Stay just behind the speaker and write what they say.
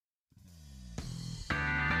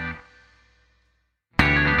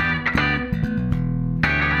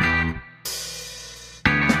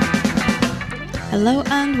Hello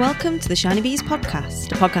and welcome to the Shiny Bees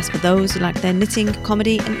podcast, a podcast for those who like their knitting,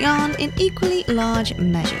 comedy and yarn in equally large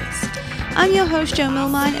measures. I'm your host Jo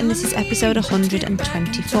Milmine and this is episode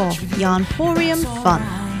 124, Yarnporium Fun.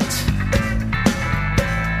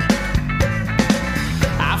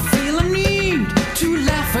 I feel a need to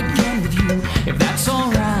laugh again with you, if that's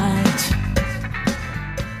alright.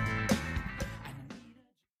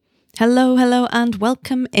 Hello and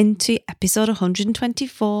welcome into episode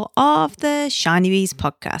 124 of the Shiny Bees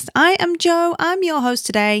podcast. I am Jo, I'm your host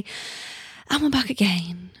today, and we're back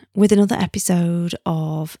again with another episode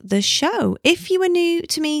of the show. If you are new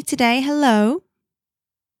to me today, hello.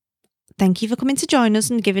 Thank you for coming to join us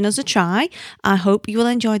and giving us a try. I hope you will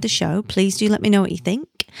enjoy the show. Please do let me know what you think.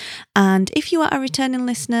 And if you are a returning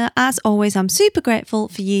listener, as always, I'm super grateful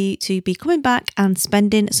for you to be coming back and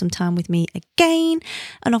spending some time with me again.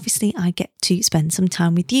 And obviously, I get to spend some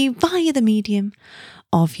time with you via the medium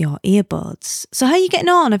of your earbuds. So how are you getting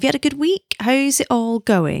on? Have you had a good week? How's it all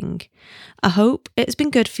going? I hope it's been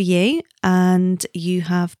good for you and you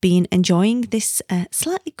have been enjoying this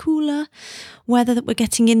slightly cooler weather that we're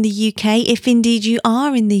getting in the UK, if indeed you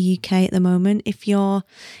are in the UK at the moment. If you're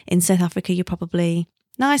in South Africa, you're probably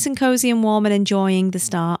nice and cozy and warm and enjoying the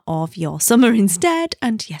start of your summer instead.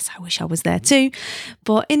 And yes, I wish I was there too.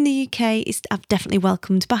 But in the UK, I've definitely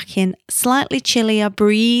welcomed back in slightly chillier,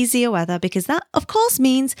 breezier weather, because that, of course,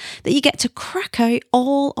 means that you get to crack out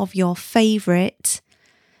all of your favourite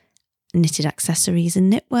knitted accessories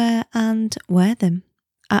and knitwear and wear them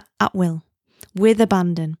at will with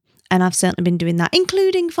abandon. And I've certainly been doing that,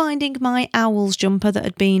 including finding my owls jumper that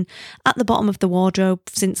had been at the bottom of the wardrobe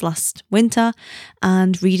since last winter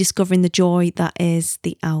and rediscovering the joy that is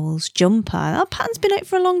the owls jumper. That pattern's been out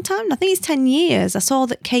for a long time. I think it's 10 years. I saw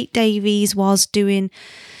that Kate Davies was doing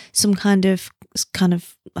some kind of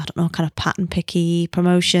pattern picky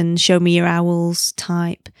promotion, show me your owls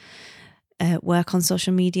type work on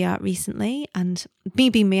social media recently, and me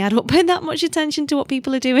being me, I don't pay that much attention to what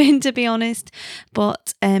people are doing, to be honest,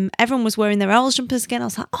 but everyone was wearing their owls jumpers again. I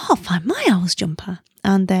was like, oh, I'll find my owls jumper,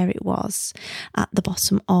 and there it was at the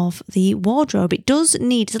bottom of the wardrobe. It's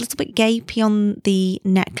a little bit gapey on the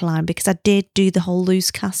neckline because I did do the whole loose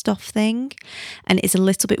cast off thing, and it's a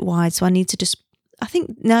little bit wide, so I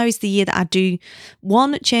think now is the year that I do,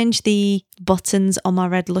 one, change the buttons on my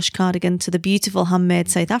red Lush cardigan to the beautiful handmade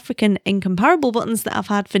South African incomparable buttons that I've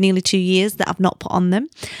had for nearly 2 years that I've not put on them.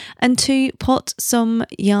 And two, put some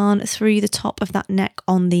yarn through the top of that neck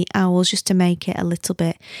on the owls just to make it a little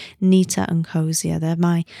bit neater and cozier. They're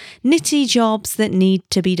my nitty jobs that need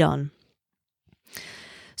to be done.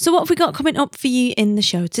 So what have we got coming up for you in the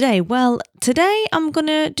show today? Well, today I'm going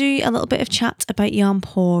to do a little bit of chat about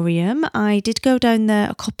Yarnporium. I did go down there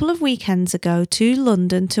a couple of weekends ago to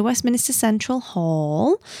London, to Westminster Central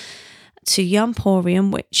Hall, to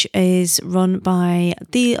Yarnporium, which is run by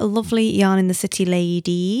the lovely Yarn in the City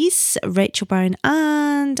ladies, Rachel Brown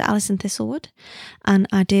and Alison Thistlewood. And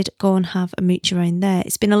I did go and have a mooch around there.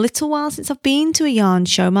 It's been a little while since I've been to a yarn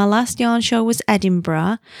show. My last yarn show was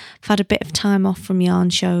Edinburgh. I've had a bit of time off from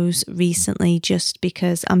yarn shows recently just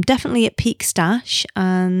because I'm definitely at peak stash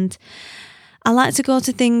and I like to go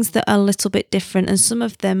to things that are a little bit different, and some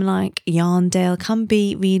of them, like Yarndale, can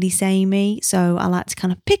be really samey. So I like to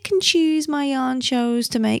kind of pick and choose my yarn shows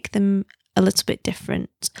to make them a little bit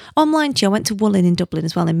different. Online too, I went to Woolin in Dublin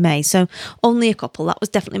as well in May, so only a couple. That was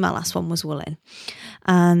definitely my last one, was Woolin.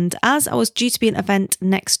 And as I was due to be an event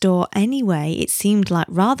next door anyway, it seemed like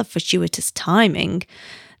rather fortuitous timing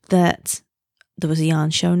that there was a yarn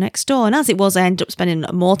show next door. And as it was, I ended up spending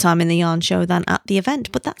more time in the yarn show than at the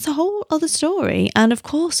event. But that's a whole other story. And of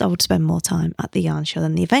course, I would spend more time at the yarn show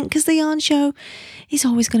than the event because the yarn show is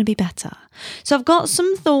always going to be better. So I've got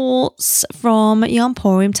some thoughts from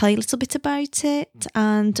Yarnporium, tell you a little bit about it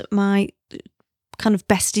and my kind of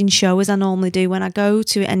best in show, as I normally do when I go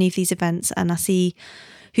to any of these events and I see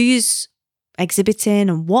who's exhibiting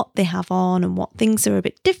and what they have on and what things are a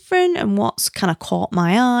bit different and what's kind of caught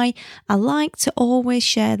my eye. I like to always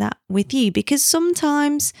share that with you because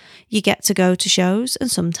sometimes you get to go to shows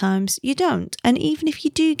and sometimes you don't. And even if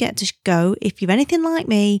you do get to go, if you're anything like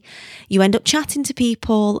me, you end up chatting to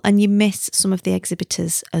people and you miss some of the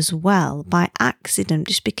exhibitors as well by accident,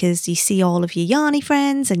 just because you see all of your yarny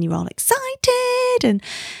friends and you're all excited and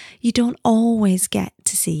you don't always get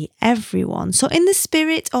to see everyone. So in the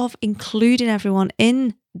spirit of including everyone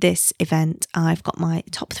in this event, I've got my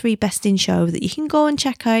top 3 best in show that you can go and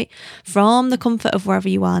check out from the comfort of wherever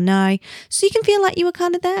you are now, so you can feel like you were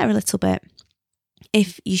kind of there a little bit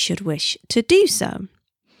if you should wish to do so.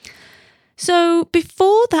 So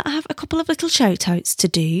before that, I have a couple of little shout outs to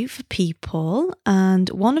do for people, and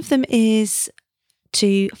one of them is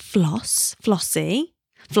to Flossie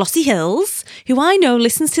Hills, who I know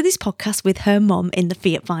listens to this podcast with her mum in the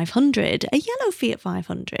Fiat 500, a yellow Fiat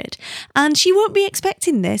 500. And she won't be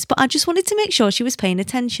expecting this, but I just wanted to make sure she was paying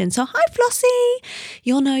attention. So hi, Flossie.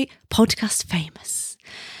 You're now podcast famous.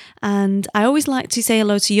 And I always like to say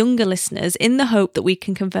hello to younger listeners in the hope that we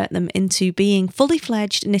can convert them into being fully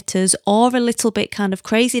fledged knitters or a little bit kind of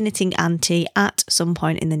crazy knitting auntie at some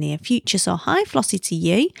point in the near future. So hi, Flossie, to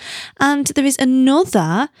you. And there is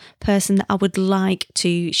another person that I would like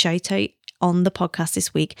to shout out on the podcast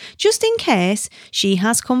this week, just in case she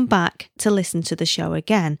has come back to listen to the show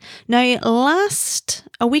again. Now, last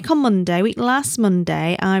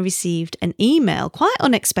Monday, I received an email quite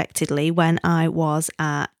unexpectedly when I was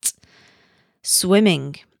at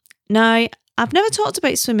swimming. Now, I've never talked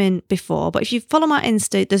about swimming before, but if you follow my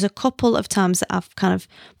Insta, there's a couple of times that I've kind of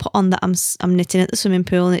put on that I'm knitting at the swimming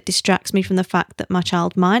pool, and it distracts me from the fact that my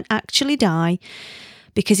child might actually die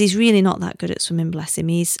because he's really not that good at swimming, bless him.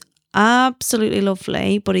 He's absolutely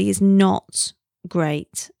lovely, but he is not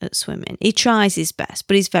great at swimming. He tries his best,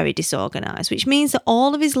 but he's very disorganised, which means that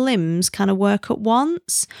all of his limbs kind of work at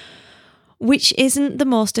once, which isn't the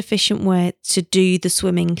most efficient way to do the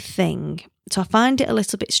swimming thing. So I find it a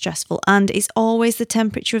little bit stressful, and it's always the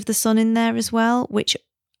temperature of the sun in there as well, which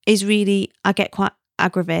is really, I get quite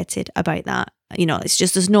aggravated about that. You know, it's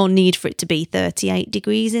just, there's no need for it to be 38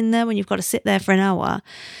 degrees in there when you've got to sit there for an hour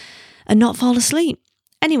and not fall asleep.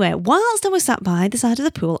 Anyway, whilst I was sat by the side of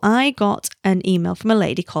the pool, I got an email from a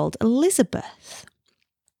lady called Elizabeth,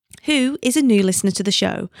 who is a new listener to the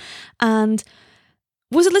show, and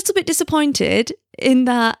was a little bit disappointed in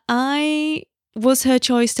that I was her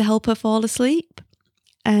choice to help her fall asleep,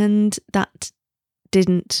 and that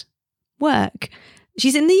didn't work.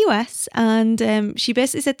 She's in the US, and she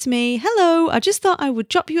basically said to me, "Hello, I just thought I would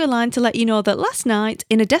drop you a line to let you know that last night,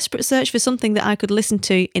 in a desperate search for something that I could listen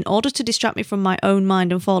to in order to distract me from my own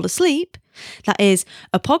mind and fall asleep, that is,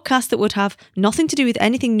 a podcast that would have nothing to do with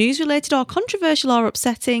anything news-related or controversial or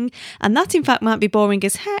upsetting, and that in fact might be boring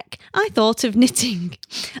as heck, I thought of knitting.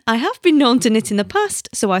 I have been known to knit in the past,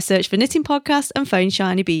 so I searched for knitting podcasts and found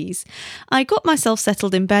Shiny Bees. I got myself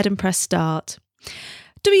settled in bed and pressed start.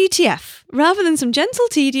 WTF, rather than some gentle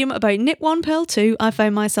tedium about Knit 1 Pearl 2, I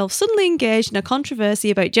found myself suddenly engaged in a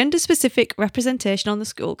controversy about gender-specific representation on the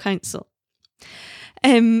school council.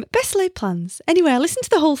 Best laid plans. Anyway, I listened to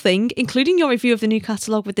the whole thing, including your review of the new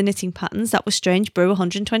catalogue with the knitting patterns, that was Strange Brew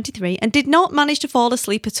 123, and did not manage to fall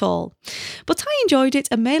asleep at all. But I enjoyed it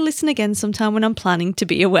and may listen again sometime when I'm planning to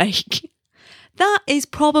be awake." That is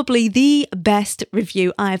probably the best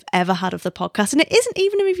review I've ever had of the podcast. And it isn't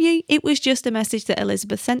even a review. It was just a message that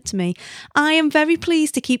Elizabeth sent to me. I am very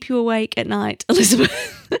pleased to keep you awake at night, Elizabeth.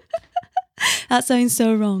 That sounds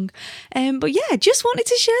so wrong. But yeah, just wanted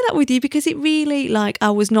to share that with you because it really, I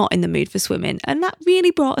was not in the mood for swimming, and that really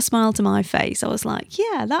brought a smile to my face. I was like,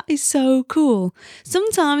 yeah, that is so cool.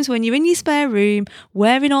 Sometimes when you're in your spare room,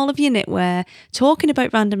 wearing all of your knitwear, talking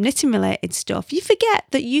about random knitting related stuff, you forget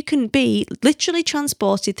that you can be literally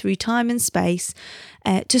transported through time and space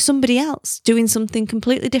to somebody else doing something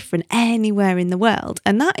completely different anywhere in the world.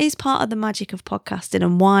 And that is part of the magic of podcasting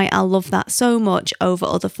and why I love that so much over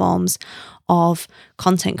other forms of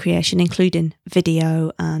content creation, including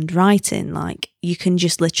video and writing. You can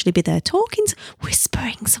just literally be there talking,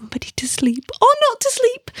 whispering somebody to sleep or not to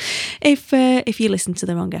sleep if you listen to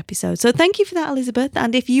the wrong episode. So thank you for that, Elizabeth.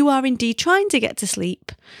 And if you are indeed trying to get to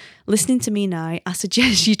sleep, listening to me now, I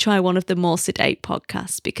suggest you try one of the more sedate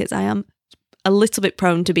podcasts because I am a little bit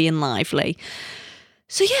prone to being lively.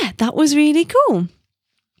 So yeah, that was really cool.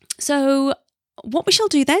 So what we shall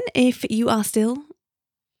do then, if you are still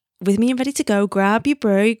with me and ready to go, grab your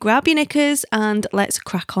brew, grab your knickers, and let's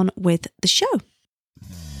crack on with the show.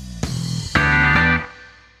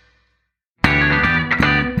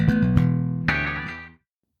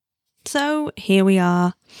 So here we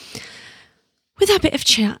are with a bit of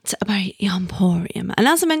chat about Yarnporium. And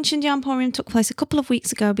as I mentioned, Yarnporium took place a couple of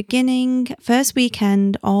weeks ago, beginning first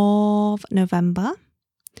weekend of November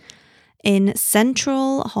in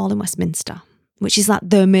Central Hall in Westminster, which is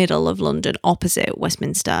the middle of London, opposite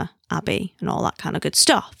Westminster Abbey and all that kind of good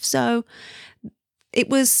stuff. So it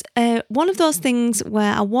was one of those things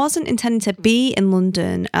where I wasn't intending to be in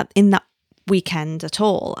London in that weekend at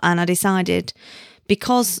all. And I decided,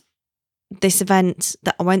 because this event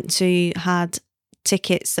that I went to had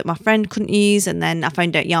tickets that my friend couldn't use, and then I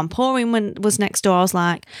found out Yarnporium was next door, I was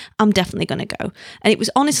like, I'm definitely going to go. And it was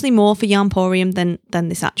honestly more for Yarnporium than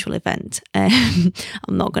this actual event. I'm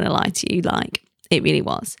not going to lie to you, it really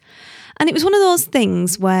was. And it was one of those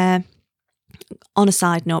things where, on a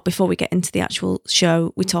side note, before we get into the actual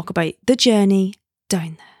show, we talk about the journey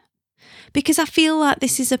down there, because I feel like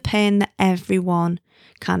this is a pain that everyone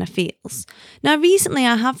kind of feels. Now, recently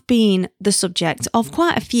I have been the subject of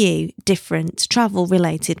quite a few different travel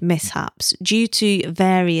related mishaps due to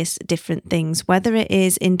various different things, whether it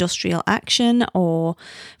is industrial action or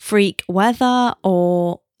freak weather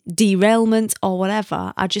or derailment or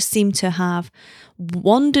whatever. I just seem to have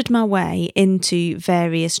wandered my way into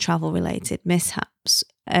various travel related mishaps.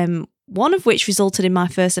 One of which resulted in my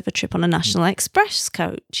first ever trip on a National Express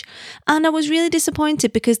coach. And I was really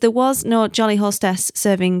disappointed because there was no jolly hostess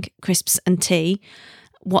serving crisps and tea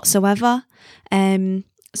whatsoever.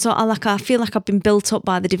 So I feel like I've been built up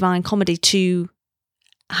by the Divine Comedy to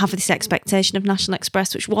have this expectation of National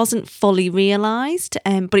Express, which wasn't fully realised,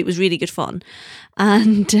 but it was really good fun.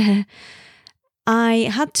 And I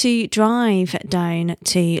had to drive down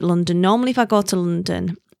to London. Normally, if I go to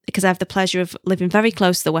London, because I have the pleasure of living very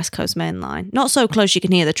close to the West Coast Main Line. Not so close you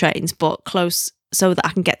can hear the trains, but close so that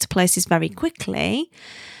I can get to places very quickly.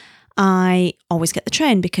 I always get the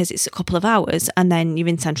train because it's a couple of hours and then you're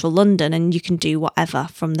in central London and you can do whatever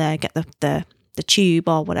from there, get the tube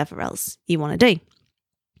or whatever else you want to do.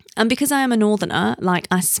 And because I am a northerner, like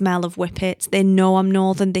I smell of whippets, they know I'm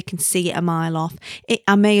northern, they can see it a mile off.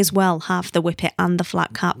 I may as well have the whippet and the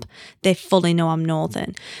flat cap. They fully know I'm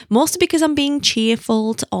northern. Mostly because I'm being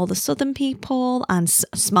cheerful to all the southern people and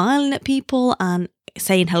smiling at people and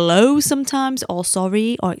saying hello sometimes or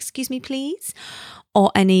sorry or excuse me please or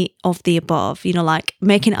any of the above, like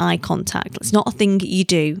making eye contact. It's not a thing you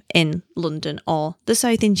do in London or the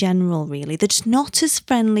South in general, really. They're just not as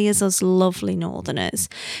friendly as us lovely northerners.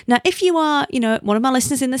 Now, if you are, one of my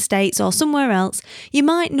listeners in the States or somewhere else, you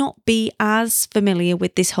might not be as familiar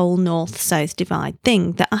with this whole north-south divide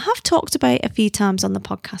thing that I have talked about a few times on the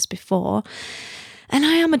podcast before. And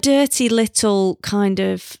I am a dirty little kind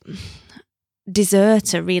of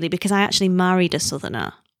deserter, really, because I actually married a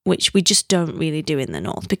southerner, which we just don't really do in the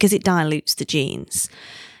north because it dilutes the genes.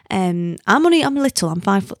 I'm little, I'm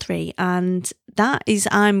 5'3", and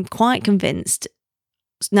I'm quite convinced,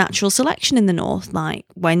 natural selection in the north. Like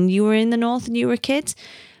when you were in the north and you were a kid,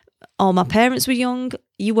 or my parents were young,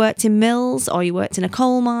 you worked in mills or you worked in a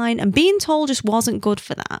coal mine, and being tall just wasn't good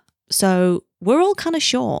for that. So we're all kind of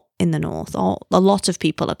short in the north, or a lot of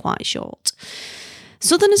people are quite short.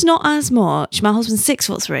 Southerners not as much. My husband's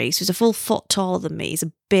 6'3", so he's a full foot taller than me. He's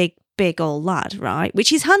a big old lad, right?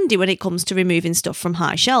 Which is handy when it comes to removing stuff from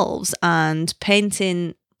high shelves and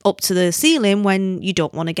painting up to the ceiling when you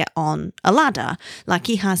don't want to get on a ladder. Like,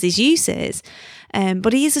 he has his uses.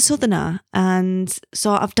 But he is a southerner, and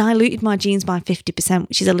so I've diluted my genes by 50%,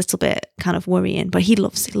 which is a little bit kind of worrying. But he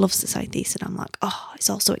loves the southeast, and I'm like, oh, it's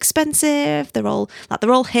all so expensive. They're all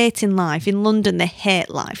hating life. In London, they hate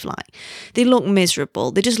life. Like, they look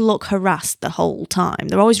miserable. They just look harassed the whole time.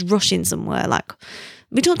 They're always rushing somewhere. Like,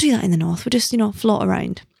 we don't do that in the north. We just float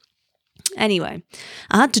around. Anyway,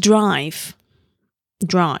 I had to drive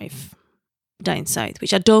down south,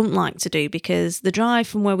 which I don't like to do, because the drive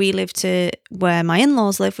from where we live to where my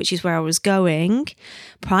in-laws live, which is where I was going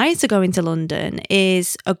prior to going to London,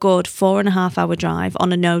 is a good 4.5 hour drive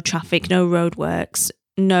on a no traffic, no roadworks,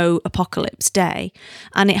 no apocalypse day.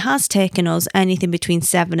 And it has taken us anything between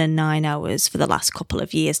 7 and 9 hours for the last couple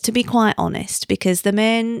of years, to be quite honest, because the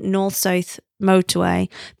main north-south motorway,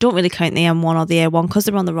 don't really count the M1 or the A1 because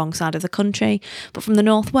they're on the wrong side of the country, but from the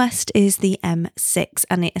northwest is the M6,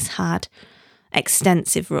 and it has had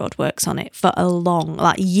extensive roadworks on it for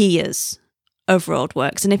years of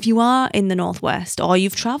roadworks. And if you are in the northwest, or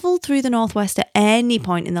you've travelled through the northwest at any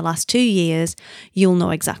point in the last 2 years, you'll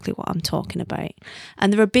know exactly what I'm talking about.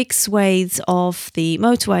 And there are big swathes of the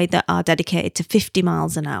motorway that are dedicated to 50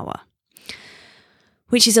 miles an hour,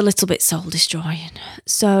 which is a little bit soul destroying.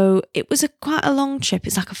 So it was quite a long trip.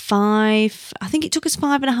 It's like I think it took us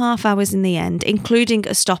 5.5 hours in the end, including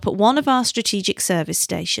a stop at one of our strategic service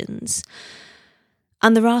stations.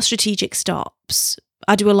 And there are strategic stops.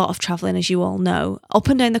 I do a lot of travelling, as you all know, up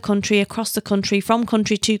and down the country, across the country, from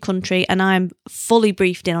country to country, and I'm fully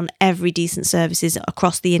briefed in on every decent services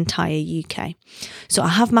across the entire UK. So I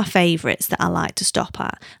have my favourites that I like to stop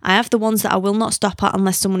at. I have the ones that I will not stop at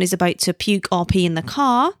unless someone is about to puke or pee in the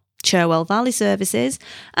car, Cherwell Valley services,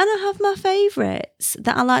 and I have my favourites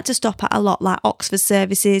that I like to stop at a lot, like Oxford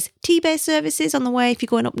services, T-Bay services on the way if you're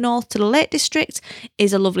going up north to the Lake District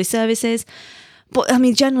is a lovely services. But,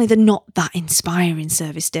 generally they're not that inspiring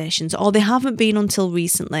service stations, or they haven't been until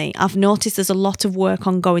recently. I've noticed there's a lot of work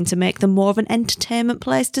ongoing to make them more of an entertainment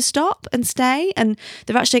place to stop and stay, and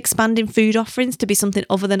they're actually expanding food offerings to be something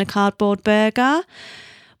other than a cardboard burger.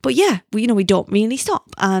 But yeah, we don't really stop,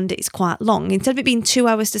 and it's quite long. Instead of it being 2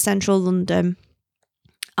 hours to central London,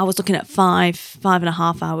 I was looking at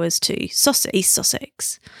 5.5 hours to East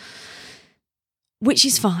Sussex, which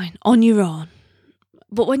is fine on your own.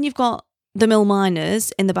 But when you've got the mill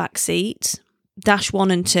miners in the back seat, dash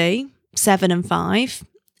 1 and 2, 7 and 5,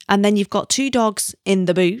 and then you've got 2 dogs in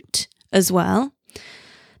the boot as well,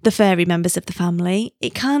 the furry members of the family,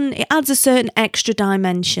 it adds a certain extra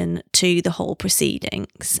dimension to the whole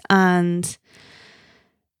proceedings, and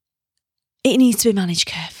it needs to be managed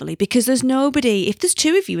carefully because there's nobody, if there's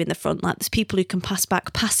 2 of you in the front, like there's people who can pass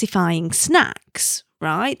back pacifying snacks,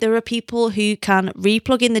 right? There are people who can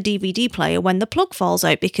replug in the DVD player when the plug falls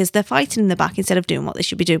out because they're fighting in the back instead of doing what they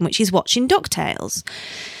should be doing, which is watching DuckTales.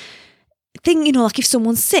 Like if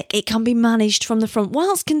someone's sick, it can be managed from the front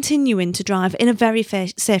whilst continuing to drive in a very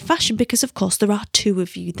safe fashion because, of course, there are 2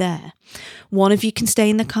 of you there. One of you can stay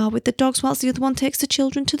in the car with the dogs whilst the other one takes the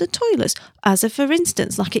children to the toilets. As a for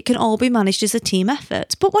instance, like it can all be managed as a team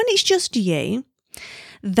effort. But when it's just you,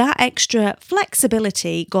 that extra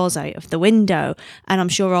flexibility goes out of the window. And I'm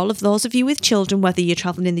sure all of those of you with children, whether you're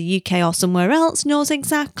travelling in the UK or somewhere else, knows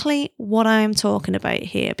exactly what I'm talking about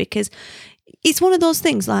here because it's one of those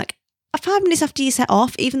things like, 5 minutes after you set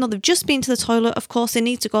off, even though they've just been to the toilet, of course they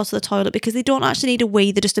need to go to the toilet because they don't actually need a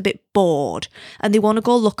wee, they're just a bit bored and they want to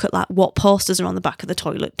go look at like what posters are on the back of the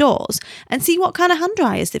toilet doors and see what kind of hand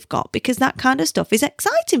dryers they've got because that kind of stuff is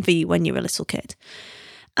exciting for you when you're a little kid.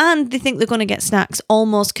 And they think they're going to get snacks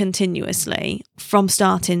almost continuously from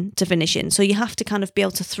starting to finishing. So you have to kind of be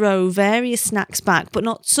able to throw various snacks back, but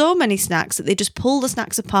not so many snacks that they just pull the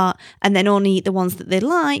snacks apart and then only eat the ones that they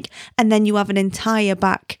like. And then you have an entire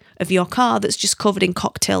back of your car that's just covered in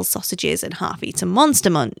cocktails, sausages and half-eaten Monster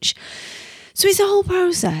Munch. So it's a whole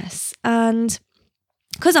process. And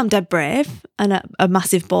because I'm dead brave and a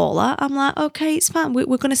massive baller, I'm like, okay, it's fine. We're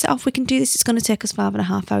going to set off. We can do this. It's going to take us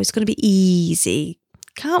 5.5 hours. It's going to be easy.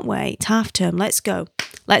 Can't wait. It's half term. Let's go.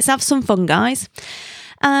 Let's have some fun, guys.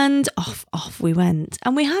 And off we went.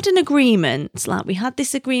 And we had an agreement. Like we had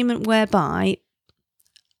this agreement whereby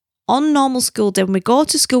on normal school day, when we go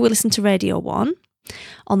to school, we listen to Radio 1.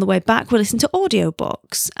 On the way back, we listen to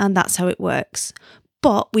audiobooks. And that's how it works.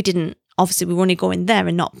 But we didn't. Obviously, we were only going there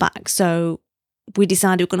and not back. So we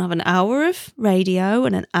decided we're going to have an hour of radio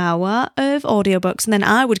and an hour of audiobooks. And then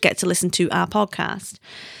I would get to listen to our podcast.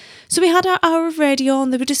 So we had our hour of radio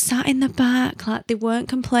and they were just sat in the back, like they weren't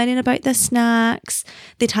complaining about their snacks.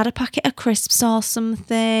 They'd had a packet of crisps or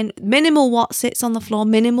something. Minimal Wotsits on the floor,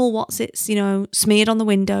 minimal Wotsits, smeared on the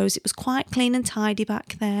windows. It was quite clean and tidy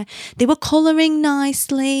back there. They were colouring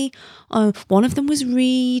nicely. One of them was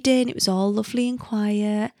reading. It was all lovely and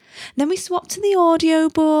quiet. Then we swapped to the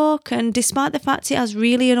audiobook, and despite the fact it has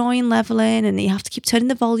really annoying levelling and you have to keep turning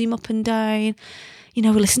the volume up and down, we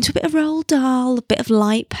listened to a bit of Roald Dahl, a bit of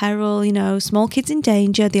Light Peril, Small Kids in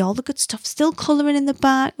Danger, all the good stuff, still colouring in the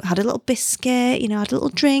back. Had a little biscuit, had a little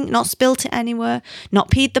drink, not spilt it anywhere, not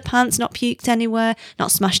peed the pants, not puked anywhere, not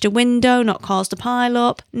smashed a window, not caused a pile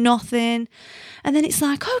up, nothing. And then it's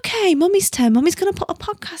like, okay, Mummy's turn. Mummy's going to put a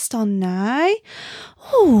podcast on now.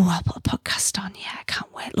 Oh, I'll put a podcast on. Yeah, I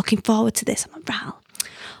can't wait. Looking forward to this. I'm like, Ral.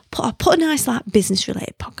 I'll put a nice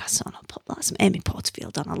business-related podcast on. I'll put some Amy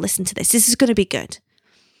Porterfield on. I'll listen to this. This is going to be good.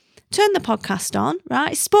 Turn the podcast on,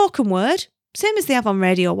 right? It's spoken word, same as they have on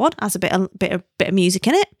Radio 1. Has a bit of music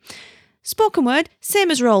in it. Spoken word,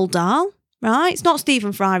 same as Roald Dahl, right? It's not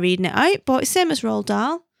Stephen Fry reading it out, but it's same as Roald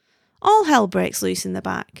Dahl. All hell breaks loose in the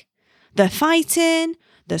back. They're fighting,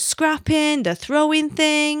 they're scrapping, they're throwing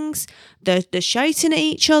things, they're shouting at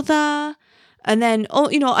each other. And then,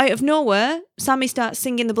 out of nowhere, Sammy starts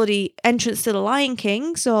singing the bloody entrance to the Lion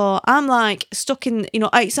King. So I'm stuck in,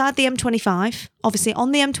 outside the M25, obviously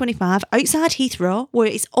on the M25, outside Heathrow, where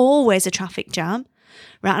it's always a traffic jam.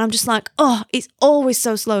 Right. And I'm just like, oh, it's always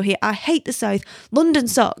so slow here. I hate the South. London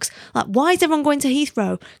sucks. Why is everyone going to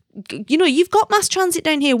Heathrow? You've got mass transit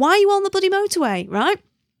down here. Why are you on the bloody motorway? Right.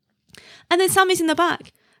 And then Sammy's in the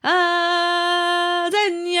back.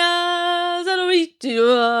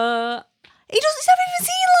 He's never even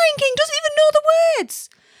seen Lion King, doesn't even know the words.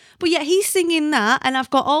 But yet he's singing that, and I've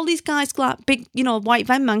got all these guys big, white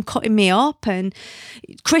van man cutting me up, and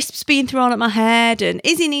crisps being thrown at my head, and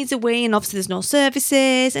Izzy needs a wee, and obviously there's no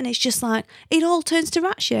services, and it's just it all turns to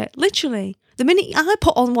rat shit, literally. The minute I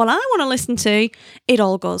put on what I want to listen to, it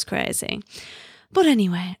all goes crazy. But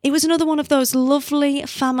anyway, it was another one of those lovely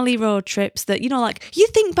family road trips that, you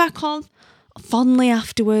think back on, fondly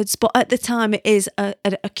afterwards, but at the time it is an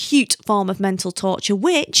acute form of mental torture,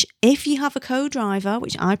 which, if you have a co-driver,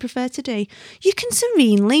 which I prefer to do, you can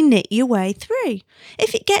serenely knit your way through.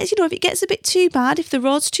 If it gets, if it gets a bit too bad, if the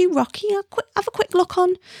road's too rocky, have a quick look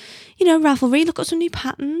on, Ravelry, look at some new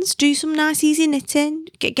patterns, do some nice easy knitting,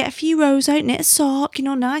 get a few rows out, knit a sock,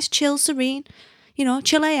 nice, chill, serene,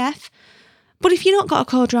 chill AF. But if you've not got a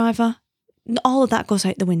co-driver, all of that goes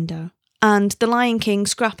out the window. And the Lion King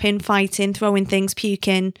scrapping, fighting, throwing things,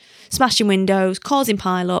 puking, smashing windows, causing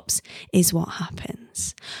pile-ups is what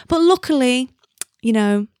happens. But luckily,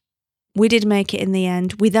 we did make it in the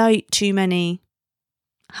end without too many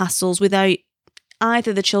hassles, without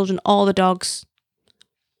either the children or the dogs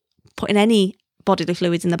putting any bodily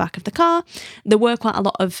fluids in the back of the car. There were quite a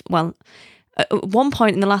lot of, at one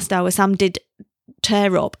point in the last hour, Sam did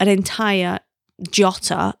tear up an entire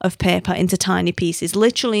jotter of paper into tiny pieces,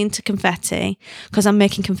 literally into confetti, because I'm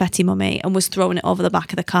making confetti mummy, and was throwing it over the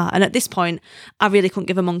back of the car. And at this point, I really couldn't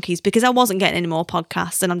give a monkeys, because I wasn't getting any more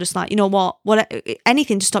podcasts, and I'm just like, what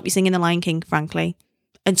anything to stop you singing the Lion King, frankly,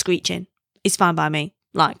 and screeching is fine by me.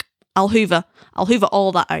 Like, I'll hoover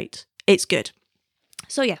all that out. It's good.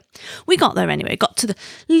 So yeah, we got there anyway, got to the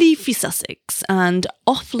leafy Sussex and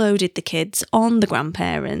offloaded the kids on the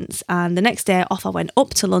grandparents, and the next day off I went up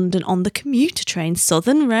to London on the commuter train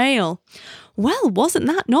Southern Rail. Well, wasn't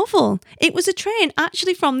that novel? It was a train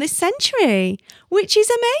actually from this century, which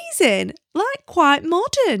is amazing, like quite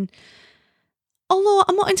modern. Although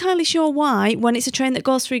I'm not entirely sure why, when it's a train that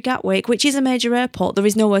goes through Gatwick, which is a major airport, there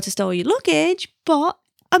is nowhere to store your luggage, but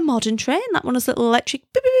a modern train, like one of those little electric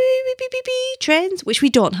beep, beep, beep, beep, beep, beep, trains, which we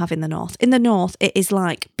don't have in the north. In the north, it is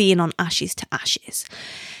like being on ashes to ashes.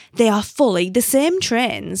 They are fully the same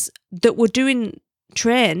trains that were doing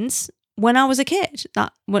trains when I was a kid.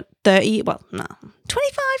 That went 25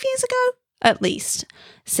 years ago, at least.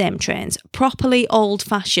 Same trains, properly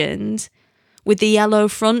old-fashioned, with the yellow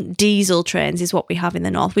front. Diesel trains is what we have in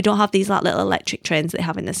the north. We don't have these like little electric trains that they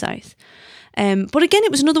have in the south. But again,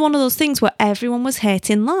 it was another one of those things where everyone was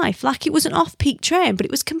hating life. Like, it was an off-peak train, but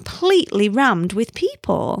it was completely rammed with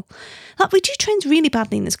people. Like, we do trains really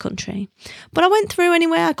badly in this country. But I went through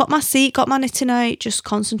anyway. I got my seat, got my knitting out, just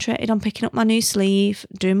concentrated on picking up my new sleeve,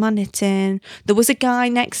 doing my knitting. There was a guy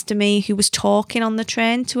next to me who was talking on the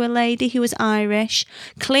train to a lady who was Irish,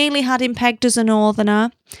 clearly had him pegged as a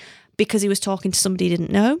northerner because he was talking to somebody he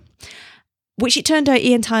didn't know, which it turned out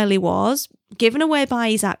he entirely was, given away by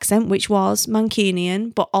his accent, which was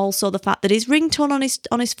Mancunian, but also the fact that his ringtone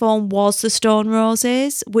on his phone was the Stone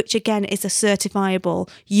Roses, which again is a certifiable,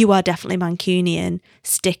 you are definitely Mancunian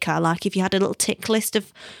sticker. Like, if you had a little tick list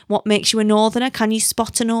of what makes you a northerner, can you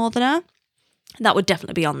spot a northerner? That would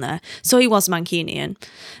definitely be on there. So he was Mancunian.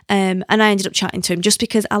 And I ended up chatting to him just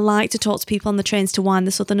because I like to talk to people on the trains to wind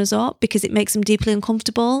the Southerners up, because it makes them deeply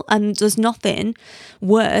uncomfortable. And there's nothing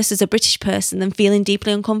worse as a British person than feeling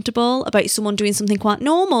deeply uncomfortable about someone doing something quite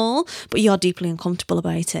normal, but you're deeply uncomfortable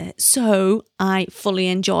about it. So I fully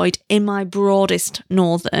enjoyed, in my broadest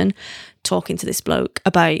northern, talking to this bloke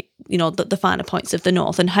about, the finer points of the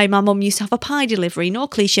north and how my mum used to have a pie delivery. No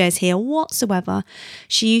cliches here whatsoever.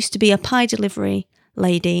 She used to be a pie delivery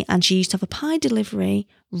lady, and she used to have a pie delivery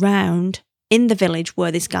round in the village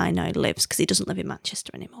where this guy now lives, because he doesn't live in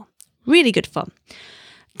Manchester anymore. Really good fun.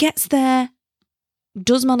 Gets there,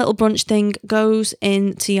 does my little brunch thing, goes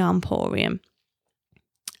into Yarnporium,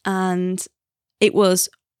 and it was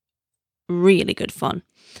really good fun.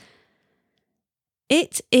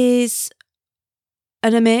 It is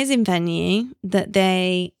an amazing venue that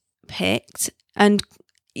they picked, and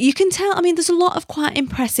you can tell, there's a lot of quite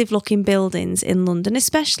impressive looking buildings in London,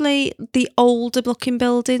 especially the older looking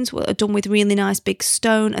buildings are done with really nice big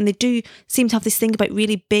stone, and they do seem to have this thing about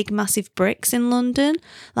really big massive bricks in London.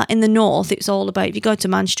 Like in the north, it's all about, if you go to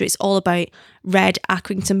Manchester, it's all about red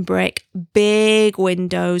Accrington brick, big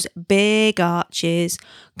windows, big arches,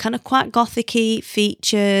 kind of quite gothic-y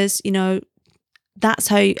features, That's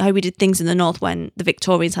how we did things in the north when the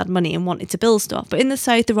Victorians had money and wanted to build stuff. But in the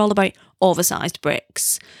south, they're all about oversized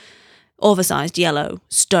bricks, oversized yellow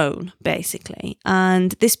stone, basically.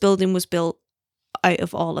 And this building was built out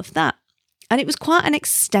of all of that. And it was quite an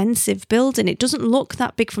extensive building. It doesn't look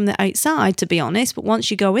that big from the outside, to be honest. But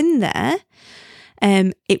once you go in there,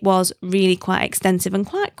 it was really quite extensive and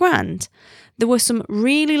quite grand. There were some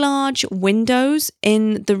really large windows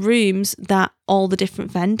in the rooms that all the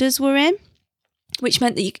different vendors were in, which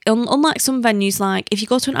meant that unlike some venues, like if you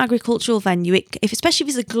go to an agricultural venue, especially if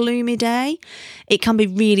it's a gloomy day, it can be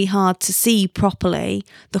really hard to see properly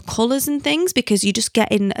the colours and things, because you just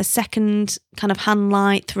get in a second kind of hand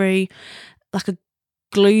light through like a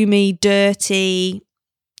gloomy, dirty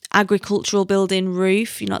agricultural building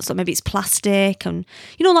roof, so maybe it's plastic and,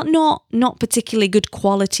 like not particularly good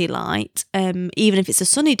quality light. Even if it's a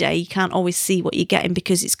sunny day, you can't always see what you're getting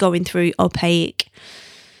because it's going through opaque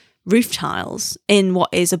roof tiles in what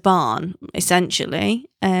is a barn, essentially.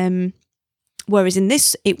 Whereas in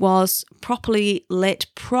this, it was properly lit,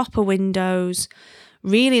 proper windows,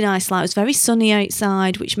 really nice light. It was very sunny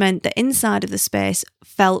outside, which meant the inside of the space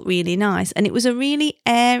felt really nice. And it was a really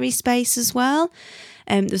airy space as well.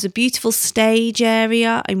 There's a beautiful stage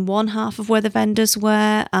area in one half of where the vendors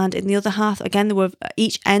were, and in the other half, again,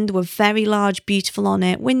 each end were very large, beautiful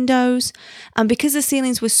ornate windows. And because the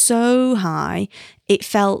ceilings were so high, it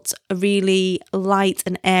felt a really light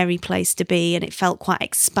and airy place to be, and it felt quite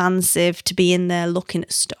expansive to be in there looking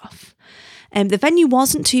at stuff. The venue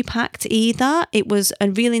wasn't too packed either. It was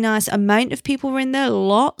a really nice amount of people were in there.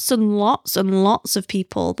 Lots and lots and lots of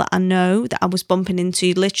people that I know that I was bumping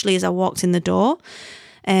into literally as I walked in the door.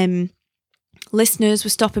 Listeners were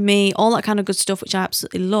stopping me, all that kind of good stuff, which I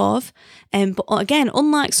absolutely love. But again,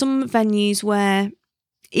 unlike some venues where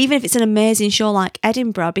even if it's an amazing show like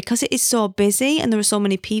Edinburgh, because it is so busy and there are so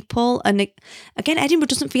many people, and again, Edinburgh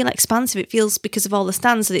doesn't feel expansive. It feels, because of all the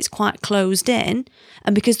stands, that it's quite closed in.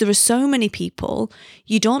 And because there are so many people,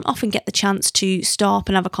 you don't often get the chance to stop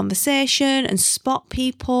and have a conversation and spot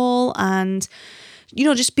people and,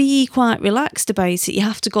 just be quite relaxed about it. You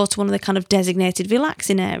have to go to one of the kind of designated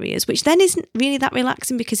relaxing areas, which then isn't really that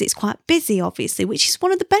relaxing because it's quite busy, obviously, which is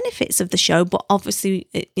one of the benefits of the show. But obviously,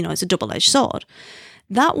 it's a double-edged sword.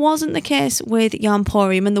 That wasn't the case with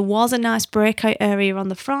Yarnporium, and there was a nice breakout area on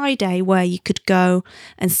the Friday where you could go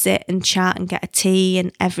and sit and chat and get a tea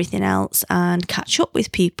and everything else and catch up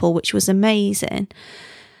with people, which was amazing.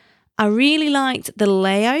 I really liked the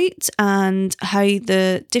layout and how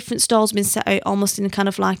the different stalls have been set out almost in kind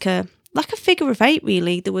of like a figure of eight,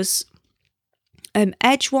 really. There was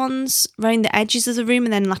edge ones around the edges of the room,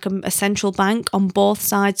 and then like a central bank on both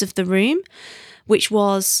sides of the room, which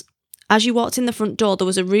was, as you walked in the front door, there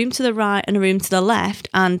was a room to the right and a room to the left,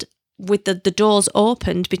 and with the doors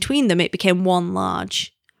opened between them, it became one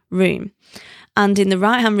large room. And in the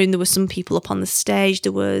right-hand room, there were some people up on the stage.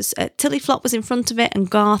 There was Tilly Flop was in front of it, and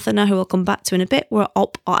Garth and I, who I'll come back to in a bit, were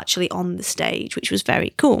up actually on the stage, which was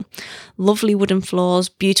very cool. Lovely wooden floors,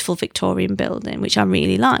 beautiful Victorian building, which I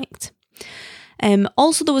really liked.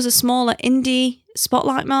 Also, there was a smaller indie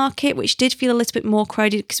spotlight market, which did feel a little bit more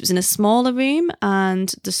crowded because it was in a smaller room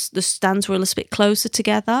and the stands were a little bit closer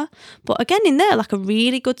together. But again, in there, like a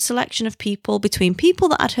really good selection of people, between people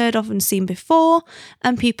that I'd heard of and seen before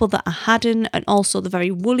and people that I hadn't, and also the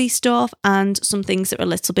very woolly stuff and some things that are a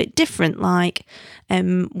little bit different, like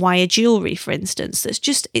wire jewellery, for instance.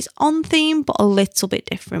 It's on theme but a little bit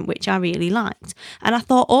different, which I really liked. And I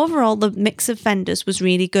thought overall the mix of vendors was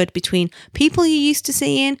really good, between people you're used to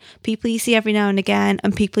seeing, people you see every now and again,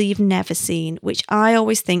 and people you've never seen, which I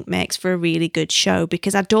always think makes for a really good show,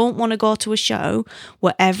 because I don't want to go to a show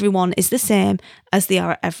where everyone is the same as they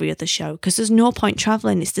are at every other show, because there's no point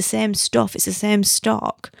travelling. It's the same stuff, it's the same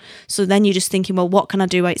stock. So then you're just thinking, well, what can I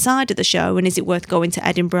do outside of the show, and is it worth going to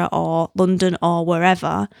Edinburgh or London or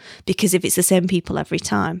wherever, because if it's the same people every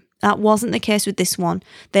time. That wasn't the case with this one.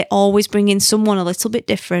 They always bring in someone a little bit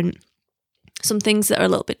different, some things that are a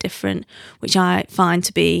little bit different, which I find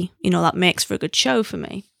to be, that makes for a good show for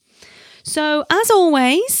me. So as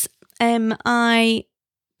always, I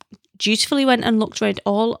dutifully went and looked around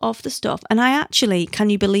all of the stuff, and I actually,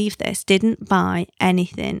 can you believe this, didn't buy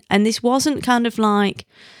anything. And this wasn't kind of like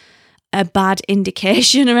a bad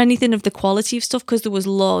indication or anything of the quality of stuff, because there was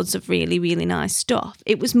loads of really, really nice stuff.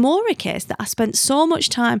 It was more a case that I spent so much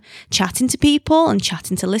time chatting to people and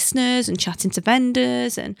chatting to listeners and chatting to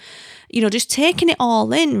vendors and, just taking it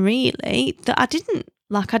all in, really, that I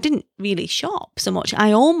didn't really shop so much.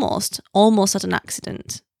 I almost had an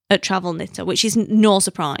accident at Travel Knitter, which is no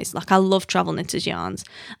surprise. Like, I love Travel Knitter's yarns.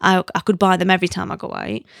 I could buy them every time I go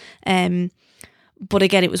out. But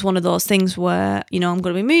again, it was one of those things where, I'm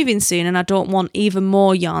going to be moving soon and I don't want even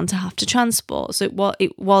more yarn to have to transport. So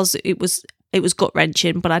it was gut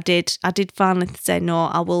wrenching, but I did finally say, no,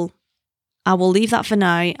 I will leave that for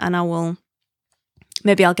now, and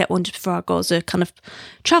maybe I'll get one just before I go as a kind of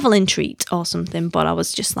travelling treat or something. But I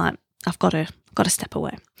was just like, I've got to step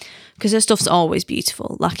away, because her stuff's always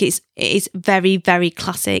beautiful. Like, it is very, very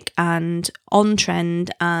classic and on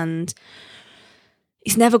trend, and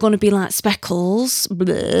it's never going to be like speckles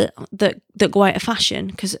that go out of fashion,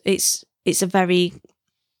 because it's just a very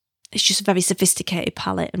sophisticated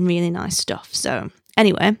palette and really nice stuff. So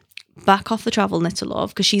anyway, back off the Travel Knitter love,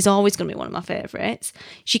 because she's always going to be one of my favourites.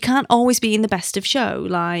 She can't always be in the best of show.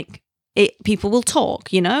 Like, people will talk,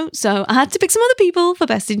 So I had to pick some other people for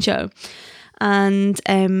Best in Show. And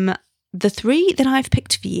the 3 that I've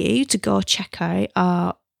picked for you to go check out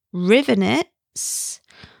are Rivenets,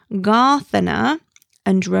 Garthana,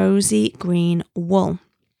 and Rosy Green Wool.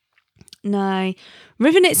 Now,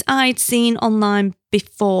 Rivenets I'd seen online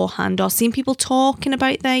beforehand or seen people talking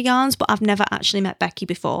about their yarns, but I've never actually met Becky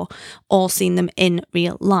before or seen them in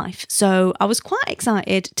real life. So I was quite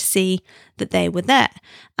excited to see that they were there.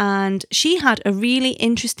 And she had a really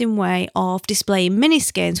interesting way of displaying mini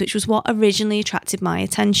skeins, which was what originally attracted my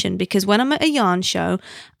attention, because when I'm at a yarn show,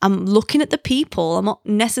 I'm looking at the people. I'm not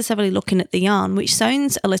necessarily looking at the yarn, which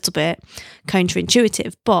sounds a little bit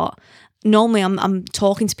counterintuitive, but normally I'm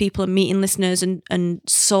talking to people and meeting listeners and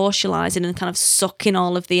socialising and kind of sucking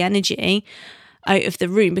all of the energy out of the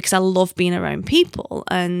room, because I love being around people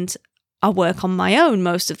and I work on my own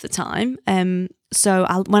most of the time. So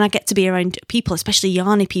when I get to be around people, especially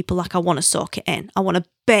yarny people, like I want to soak it in. I want to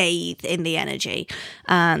bathe in the energy,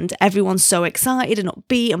 and everyone's so excited and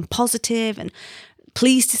upbeat and positive and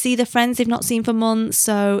pleased to see their friends they've not seen for months.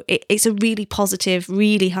 So it's a really positive,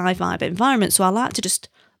 really high vibe environment. So I like to just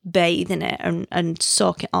bathe in it and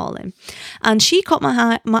soak it all in. And she caught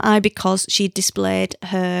my eye because she displayed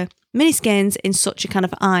her mini skeins in such a kind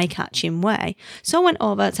of eye-catching way. So I went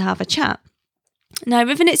over to have a chat. Now,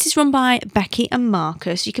 Rivenets is run by Becky and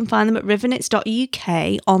Marcus. You can find them at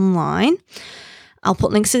rivenets.uk online. I'll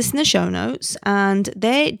put links to this in the show notes. And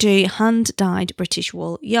they do hand-dyed British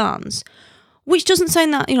wool yarns, which doesn't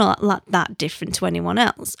sound that different to anyone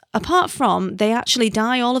else. Apart from, they actually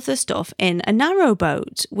dye all of their stuff in a narrow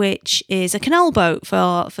boat, which is a canal boat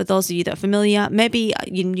for those of you that are familiar. Maybe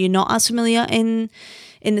you're not as familiar in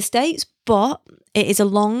the States, but it is a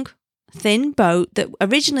long, thin boat that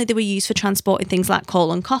originally they were used for transporting things like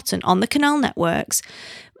coal and cotton on the canal networks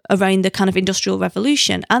around the kind of Industrial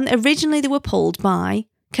Revolution. And originally they were pulled by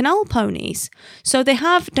canal ponies. So they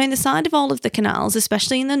have, down the side of all of the canals,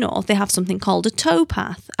 especially in the north, they have something called a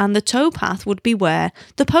towpath. And the towpath would be where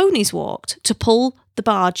the ponies walked to pull the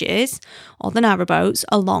barges or the narrowboats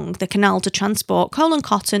along the canal to transport coal and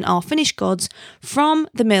cotton or finished goods from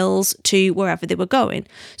the mills to wherever they were going.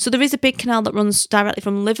 So there is a big canal that runs directly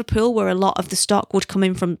from Liverpool, where a lot of the stock would come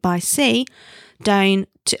in from by sea, down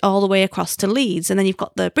to all the way across to Leeds. And then you've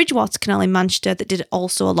got the Bridgewater Canal in Manchester that did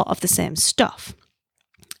also a lot of the same stuff.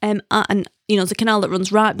 And it's a canal that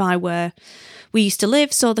runs right by where we used to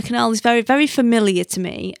live. So the canal is very, very familiar to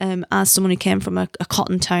me as someone who came from a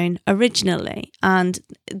cotton town originally. And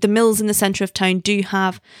the mills in the centre of town do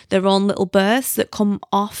have their own little berths that come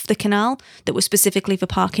off the canal that were specifically for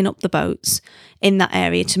parking up the boats in that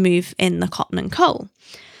area to move in the cotton and coal.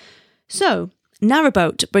 So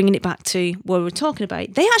narrowboat, bringing it back to what we were talking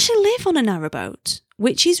about, they actually live on a narrowboat,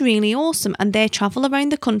 which is really awesome. And they travel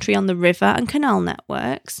around the country on the river and canal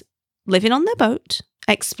networks, living on their boat,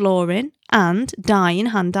 exploring and dyeing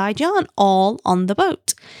hand-dyed yarn all on the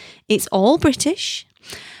boat. It's all British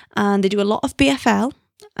and they do a lot of BFL.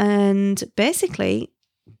 And basically,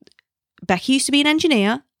 Becky used to be an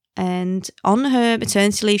engineer, and on her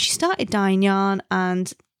maternity leave, she started dyeing yarn,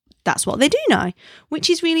 and that's what they do now, which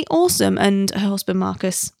is really awesome. And her husband,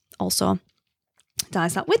 Marcus, also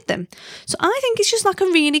dyes that with them. So I think it's just like a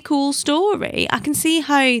really cool story. I can see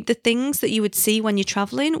how the things that you would see when you're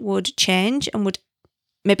travelling would change and would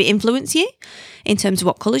maybe influence you in terms of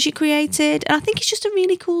what colours you created. And I think it's just a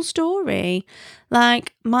really cool story.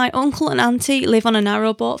 Like, my uncle and auntie live on a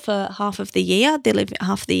narrowboat for half of the year. They live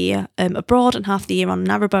half the year abroad and half the year on a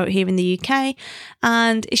narrowboat here in the UK.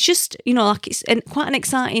 And it's just, like it's quite an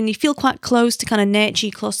exciting, you feel quite close to kind of nature,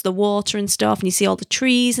 you're close to the water and stuff, and you see all the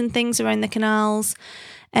trees and things around the canals.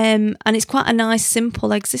 And it's quite a nice,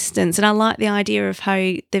 simple existence. And I like the idea of how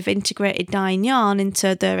they've integrated dyeing yarn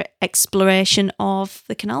into their exploration of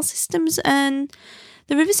the canal systems and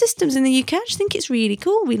the river systems in the UK. I just think it's really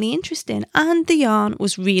cool, really interesting. And the yarn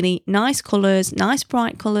was really nice colours, nice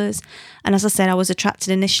bright colours. And as I said, I was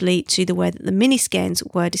attracted initially to the way that the mini skeins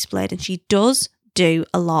were displayed. And she does do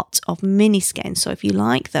a lot of mini skeins. So if you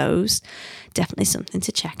like those, definitely something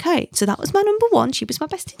to check out. So that was my number one. She was my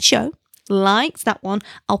best in show. Liked that one.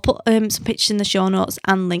 I'll put some pictures in the show notes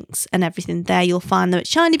and links and everything there. You'll find them at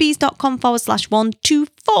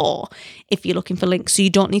shinybees.com/124 if you're looking for links, so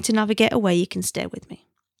you don't need to navigate away, you can stay with me.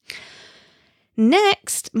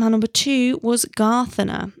 Next, my number two was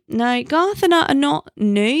Garthana. Now, Garthana are not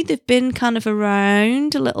new. They've been kind of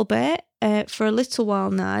around a little bit for a little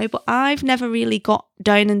while now, but I've never really got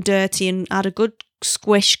down and dirty and had a good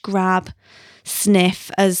squish, grab,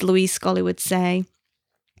 sniff, as Louise Scully would say.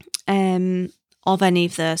 of any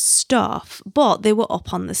of their stuff, but they were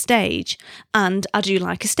up on the stage, and I do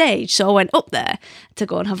like a stage, so I went up there to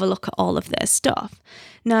go and have a look at all of their stuff.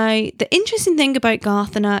 Now, the interesting thing about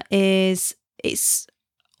Garthaner is it's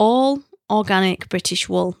all organic British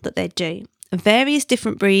wool that they do. Various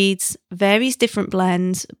different breeds, various different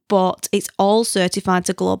blends, but it's all certified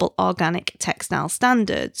to global organic textile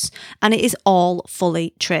standards, and it is all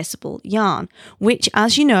fully traceable yarn, which,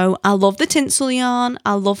 as you know, I love the tinsel yarn,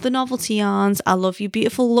 I love the novelty yarns, I love your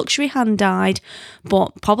beautiful luxury hand-dyed,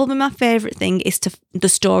 but probably my favourite thing is the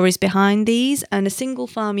stories behind these, and a single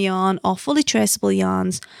farm yarn or fully traceable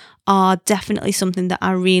yarns are definitely something that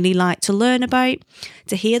I really like to learn about,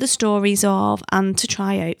 to hear the stories of, and to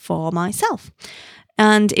try out for myself.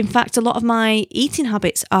 And in fact, a lot of my eating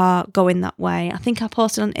habits are going that way. I think I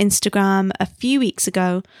posted on Instagram a few weeks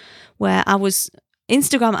ago where I was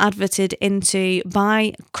Instagram adverted into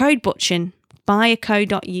buy crowd butching,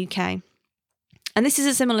 buyacow.uk. And this is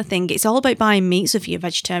a similar thing. It's all about buying meat. So if you're a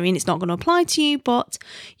vegetarian, it's not going to apply to you, but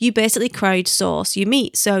you basically crowdsource your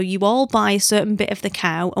meat. So you all buy a certain bit of the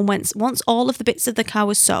cow, and once all of the bits of the cow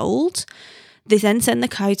are sold, they then send the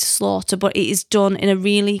cow to slaughter, but it is done in a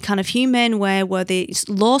really kind of humane way where it's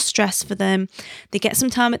low stress for them. They get some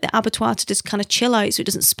time at the abattoir to just kind of chill out so it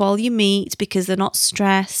doesn't spoil your meat because they're not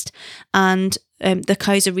stressed. And the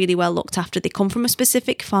cows are really well looked after. They come from a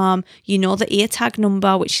specific farm. You know the ear tag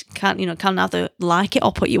number, which can either like it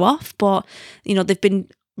or put you off, but they've been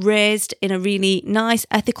raised in a really nice,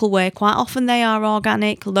 ethical way. Quite often they are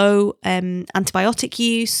organic, low antibiotic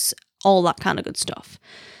use, all that kind of good stuff.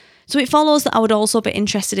 So it follows that I would also be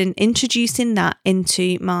interested in introducing that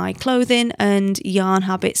into my clothing and yarn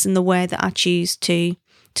habits and the way that I choose to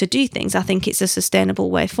do things. I think it's a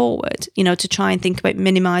sustainable way forward, to try and think about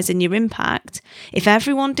minimising your impact. If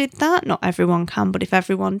everyone did that, not everyone can, but if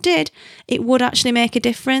everyone did, it would actually make a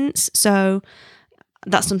difference. So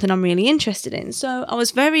that's something I'm really interested in. So I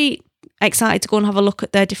was very excited to go and have a look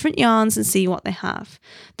at their different yarns and see what they have.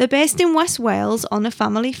 They're based in West Wales on a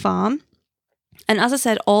family farm. And as I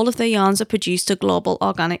said, all of their yarns are produced to global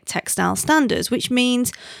organic textile standards, which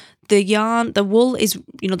means the wool is,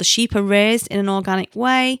 the sheep are raised in an organic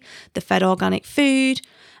way, they're fed organic food,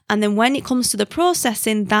 and then when it comes to the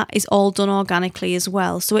processing, that is all done organically as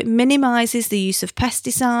well. So it minimises the use of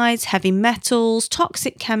pesticides, heavy metals,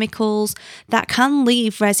 toxic chemicals that can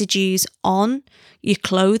leave residues on your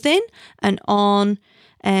clothing and on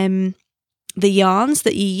the yarns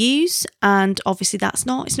that you use, and obviously it's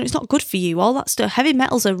not good for you. All that stuff, heavy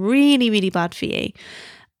metals are really, really bad for you.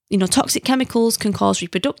 Toxic chemicals can cause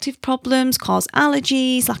reproductive problems, cause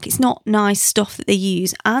allergies. It's not nice stuff that they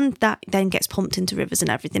use, and that then gets pumped into rivers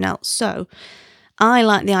and everything else. So I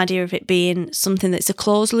like the idea of it being something that's a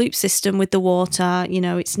closed loop system with the water.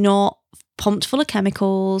 It's not pumped full of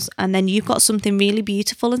chemicals, and then you've got something really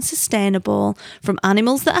beautiful and sustainable from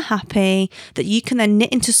animals that are happy that you can then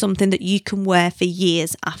knit into something that you can wear for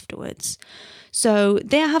years afterwards. So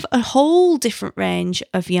they have a whole different range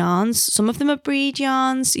of yarns. Some of them are breed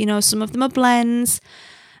yarns, some of them are blends.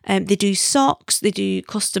 They do socks, they do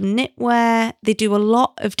custom knitwear, they do a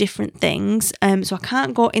lot of different things. So I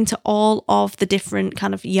can't go into all of the different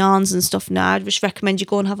kind of yarns and stuff now. I'd just recommend you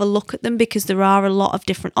go and have a look at them because there are a lot of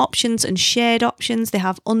different options and shade options. They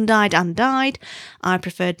have undyed and dyed. I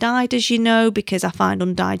prefer dyed, as you know, because I find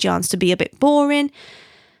undyed yarns to be a bit boring.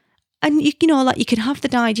 And you can have the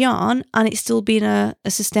dyed yarn and it's still be in a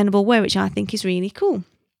sustainable way, which I think is really cool.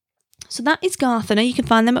 So that is Garthaner. You can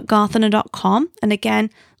find them at garthaner.com. And again,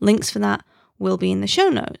 links for that will be in the show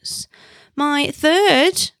notes. My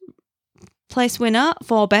third place winner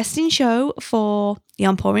for Best in Show for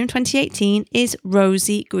Yarnporium 2018 is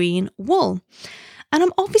Rosy Green Wool. And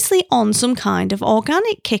I'm obviously on some kind of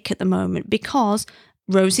organic kick at the moment because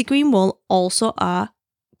Rosy Green Wool also are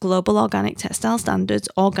global organic textile standards,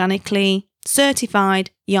 organically certified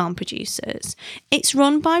yarn producers. It's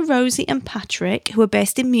run by Rosie and Patrick, who are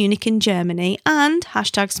based in Munich in Germany, and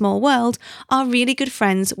 #smallworld are really good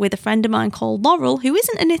friends with a friend of mine called Laurel, who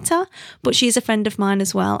isn't a knitter, but she's a friend of mine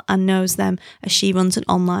as well and knows them as she runs an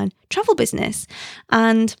online travel business.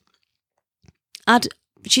 And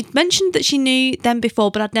she'd mentioned that she knew them before,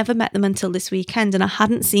 but I'd never met them until this weekend, and I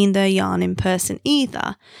hadn't seen their yarn in person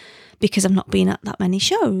either because I've not been at that many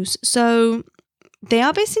shows. So they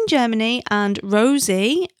are based in Germany, and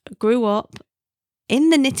Rosie grew up in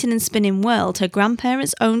the knitting and spinning world. Her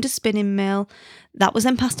grandparents owned a spinning mill that was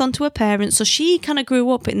then passed on to her parents. So she kind of grew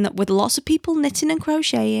up in that with lots of people knitting and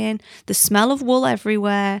crocheting, the smell of wool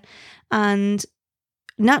everywhere, and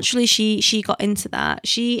naturally she got into that.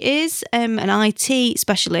 She is an IT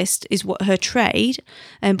specialist is what her trade,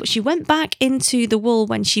 but she went back into the wool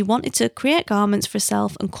when she wanted to create garments for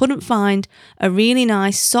herself and couldn't find a really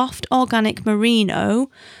nice soft organic merino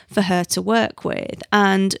for her to work with.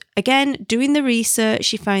 And again, doing the research,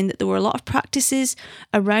 she found that there were a lot of practices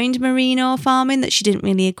around merino farming that she didn't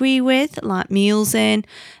really agree with, like mulesing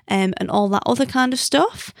and all that other kind of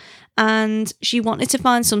stuff. And she wanted to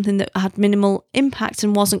find something that had minimal impact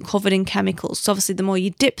and wasn't covered in chemicals. So obviously the more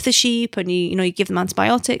you dip the sheep and you give them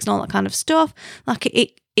antibiotics and all that kind of stuff, like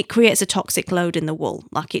it creates a toxic load in the wool,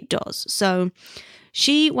 like it does. So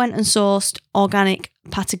she went and sourced organic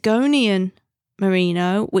Patagonian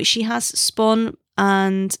merino, which she has spun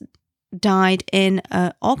and dyed in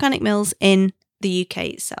organic mills in the UK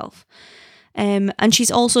itself. And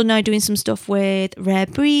she's also now doing some stuff with Rare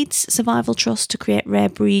Breeds Survival Trust to create rare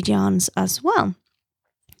breed yarns as well.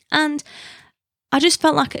 And I just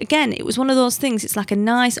felt like, again, it was one of those things. It's like a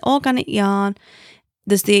nice organic yarn.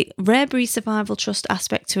 There's the Rare Breed Survival Trust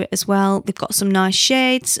aspect to it as well. They've got some nice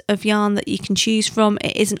shades of yarn that you can choose from.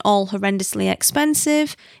 It isn't all horrendously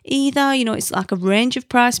expensive either. It's like a range of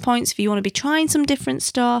price points if you want to be trying some different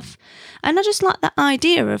stuff. And I just like that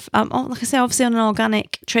idea of, like I say, obviously on an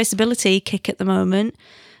organic traceability kick at the moment,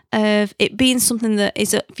 of it being something that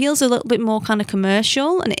feels a little bit more kind of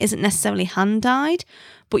commercial, and it isn't necessarily hand dyed,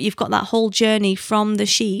 but you've got that whole journey from the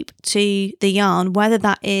sheep to the yarn, whether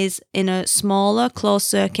that is in a smaller closed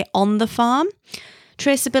circuit on the farm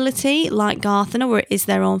traceability like Garthner, where it is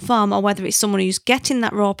their own farm, or whether it's someone who's getting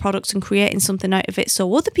that raw product and creating something out of it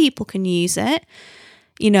so other people can use it.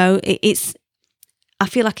 I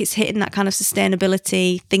feel like it's hitting that kind of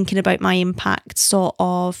sustainability, thinking about my impact sort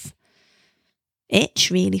of itch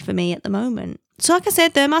really for me at the moment. So like I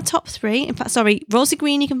said, they're my top 3. In fact, Rosy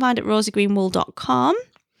Green you can find at rosygreenwool.com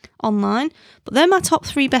online, but they're my top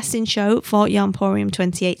 3 best in show for Yarnporium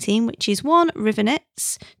 2018, which is 1, River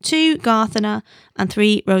Knits, 2, Garthner, and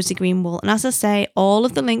 3, Rosy Green Wool. And as I say, all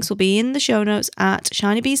of the links will be in the show notes at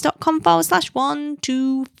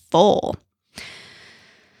shinybees.com/124.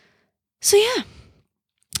 So yeah,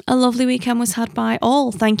 a lovely weekend was had by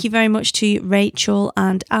all. Thank you very much to Rachel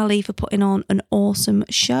and Ali for putting on an awesome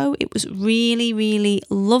show. It was really, really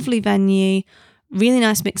lovely venue. Really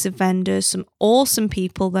nice mix of vendors, some awesome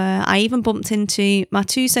people there. I even bumped into my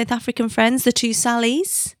 2 South African friends, the two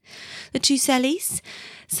Sallys.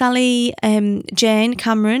 Sally Jane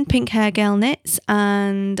Cameron, Pink Hair Girl Knits,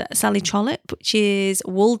 and Sally Trollope, which is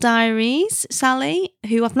Wool Diaries Sally,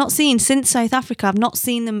 who I've not seen since South Africa. I've not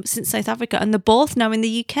seen them since South Africa, and they're both now in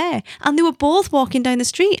the UK. And they were both walking down the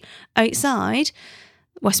street outside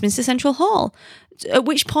Westminster Central Hall, at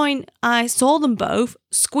which point I saw them both,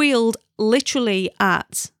 squealed literally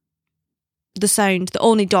at the sound that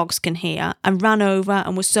only dogs can hear, and ran over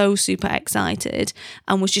and was so super excited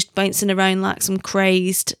and was just bouncing around like some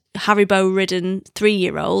crazed Haribo-ridden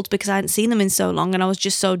 3-year-old because I hadn't seen them in so long, and I was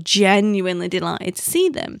just so genuinely delighted to see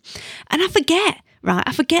them. And I forget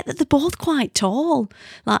that they're both quite tall.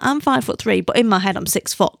 Like, I'm 5'3", but in my head I'm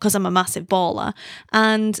 6 foot because I'm a massive baller,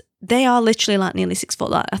 and they are literally like nearly 6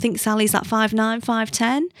 foot. Like, I think Sally's like 5'9",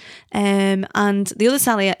 5'10", and the other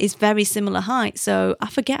Sally is very similar height, so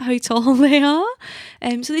I forget how tall they are.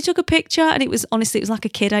 So they took a picture, and it was like a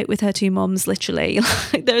kid out with her 2 mums, literally.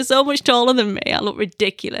 Like, they're so much taller than me. I look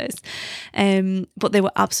ridiculous. But they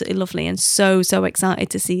were absolutely lovely, and so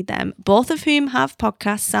excited to see them. Both of whom have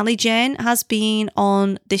podcasts. Sally Jane has been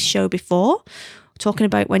on this show before, talking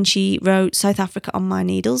about when she wrote South Africa on My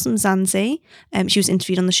Needles and Zanzi. She was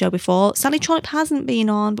interviewed on the show before. Sally Trollope hasn't been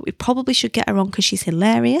on, but we probably should get her on because she's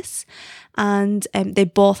hilarious. And they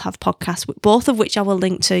both have podcasts, both of which I will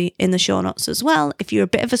link to in the show notes as well. If you're a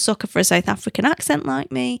bit of a sucker for a South African accent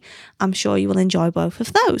like me, I'm sure you will enjoy both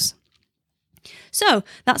of those. So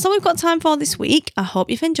that's all we've got time for this week. I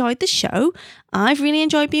hope you've enjoyed the show. I've really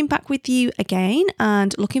enjoyed being back with you again,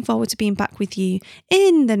 and looking forward to being back with you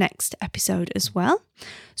in the next episode as well.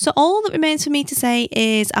 So all that remains for me to say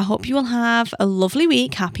is I hope you will have a lovely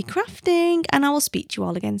week. Happy crafting, and I will speak to you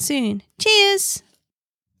all again soon. Cheers!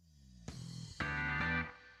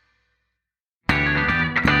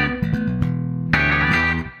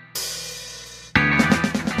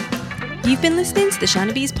 You've been listening to the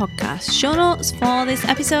Shiny Bees podcast. Show notes for this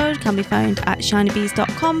episode can be found at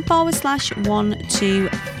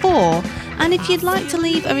shinybees.com/124. And if you'd like to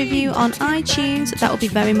leave a review on iTunes, that would be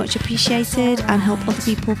very much appreciated and help other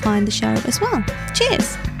people find the show as well.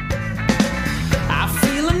 Cheers! I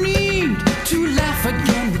feel a need to laugh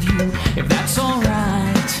again with you, if that's alright.